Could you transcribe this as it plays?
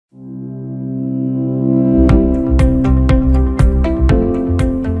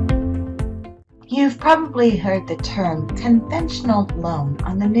probably heard the term conventional loan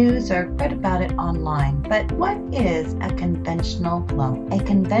on the news or read about it online, but what is a conventional loan? A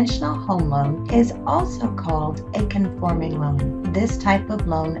conventional home loan is also called a conforming loan. This type of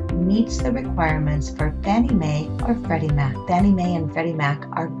loan meets the requirements for Fannie Mae or Freddie Mac. Fannie Mae and Freddie Mac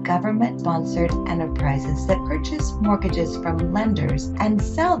are government-sponsored enterprises that purchase mortgages from lenders and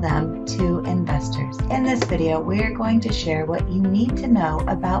sell them to investors. In this video, we are going to share what you need to know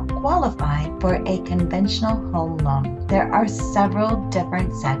about qualifying for a conventional home loan. There are several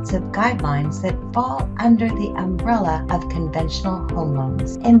different sets of guidelines that fall under the umbrella of conventional home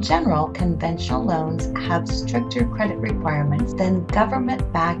loans. In general, conventional loans have stricter credit requirements than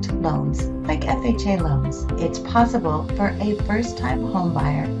government-backed loans like FHA loans. It's possible for a first-time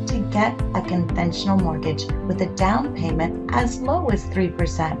homebuyer to get a conventional mortgage with a down payment as low as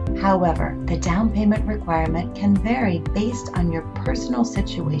 3%. However, the down payment requirement can vary based on your personal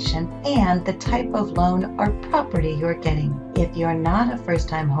situation and the type of loan or property you're getting. If you're not a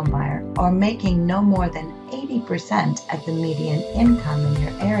first-time homebuyer or making no more than 80% of the median income in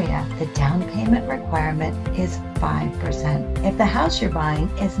your area, the down payment requirement is 5%. If the house you're buying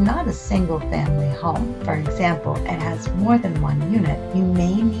is not a single-family home, for example, it has more than one unit, you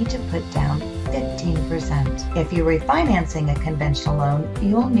may need to put down 15%. If you're refinancing a conventional loan,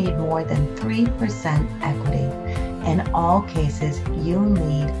 you'll need more than 3% equity. In all cases, you'll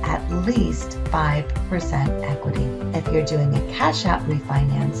need at least 5% equity. If you're doing a cash-out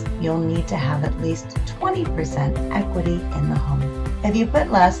refinance, you'll need to have at least 20% equity in the home. If you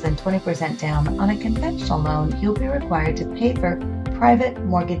put less than 20% down on a conventional loan, you'll be required to pay for private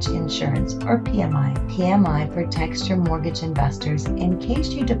mortgage insurance, or PMI. PMI protects your mortgage investors in case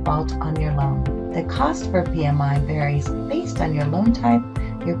you default on your loan. The cost for PMI varies based on your loan type,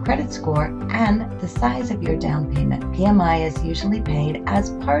 your credit score, and the size of your down payment. PMI is usually paid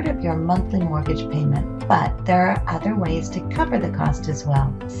as part of your monthly mortgage payment, but there are other ways to cover the cost as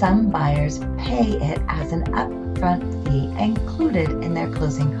well. Some buyers pay it as an upfront fee included in their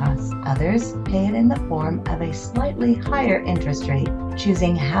closing costs. Others pay it in the form of a slightly higher interest rate.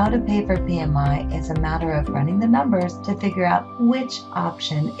 Choosing how to pay for PMI is a matter of running the numbers to figure out which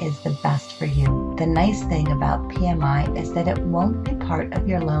option is the best for you. The nice thing about PMI is that it won't be part of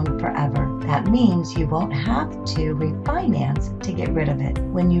your loan forever. That means you won't have to refinance to get rid of it.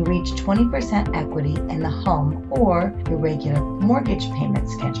 When you reach 20% equity in the home or your regular mortgage payment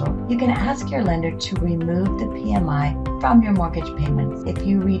schedule, you can ask your lender to remove the PMI from your mortgage payments. If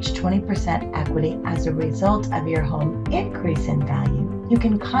you reach 20% equity as a result of your home increase in value, you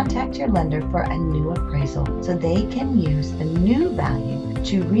can contact your lender for a new appraisal so they can use the new value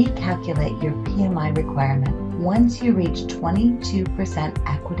to recalculate your PMI requirement. Once you reach 22%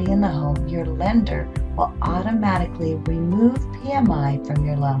 equity in the home, your lender will automatically remove PMI from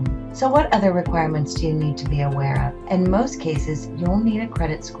your loan. So what other requirements do you need to be aware of? In most cases, you'll need a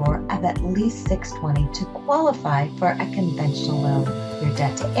credit score of at least 620 to qualify for a conventional loan. Your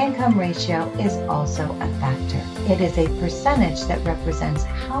debt-to-income ratio is also a factor. It is a percentage that represents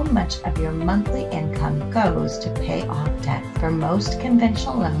how much of your monthly income goes to pay off debt. For most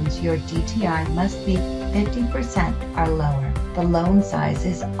conventional loans, your DTI must be 50% or lower. The loan size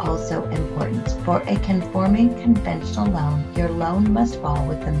is also important. For a conforming conventional loan, your loan must fall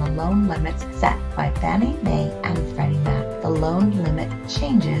within the loan limits set by Fannie Mae and Freddie Mac. The loan limit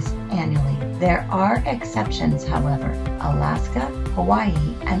changes annually. There are exceptions, however. Alaska, Hawaii,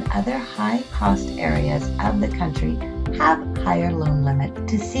 and other high-cost areas of the country have higher loan limits.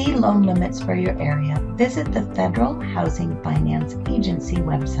 To see loan limits for your area, visit the Federal Housing Finance Agency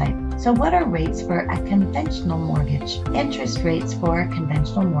website. So what are rates for a conventional mortgage? Interest rates for a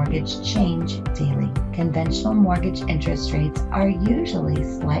conventional mortgage change daily. Conventional mortgage interest rates are usually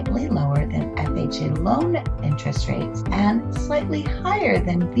slightly lower than FHA loan interest rates and slightly higher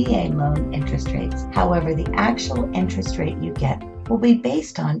than VA loan interest rates. However, the actual interest rate you get will be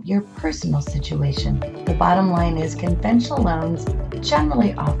based on your personal situation. The bottom line is conventional loans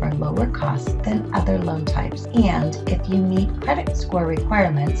generally offer lower costs than other loan types. And if you meet credit score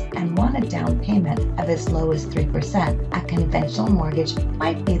requirements and want a down payment of as low as 3%, a conventional mortgage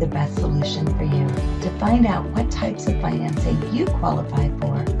might be the best solution for you. To find out what types of financing you qualify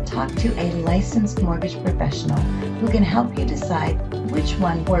for, talk to a licensed mortgage professional who can help you decide which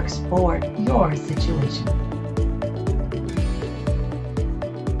one works for your situation.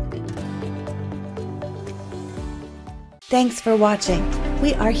 Thanks for watching.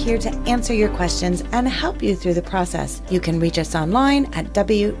 We are here to answer your questions and help you through the process. You can reach us online at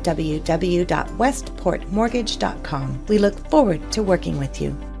www.westportmortgage.com. We look forward to working with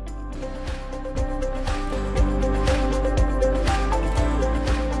you.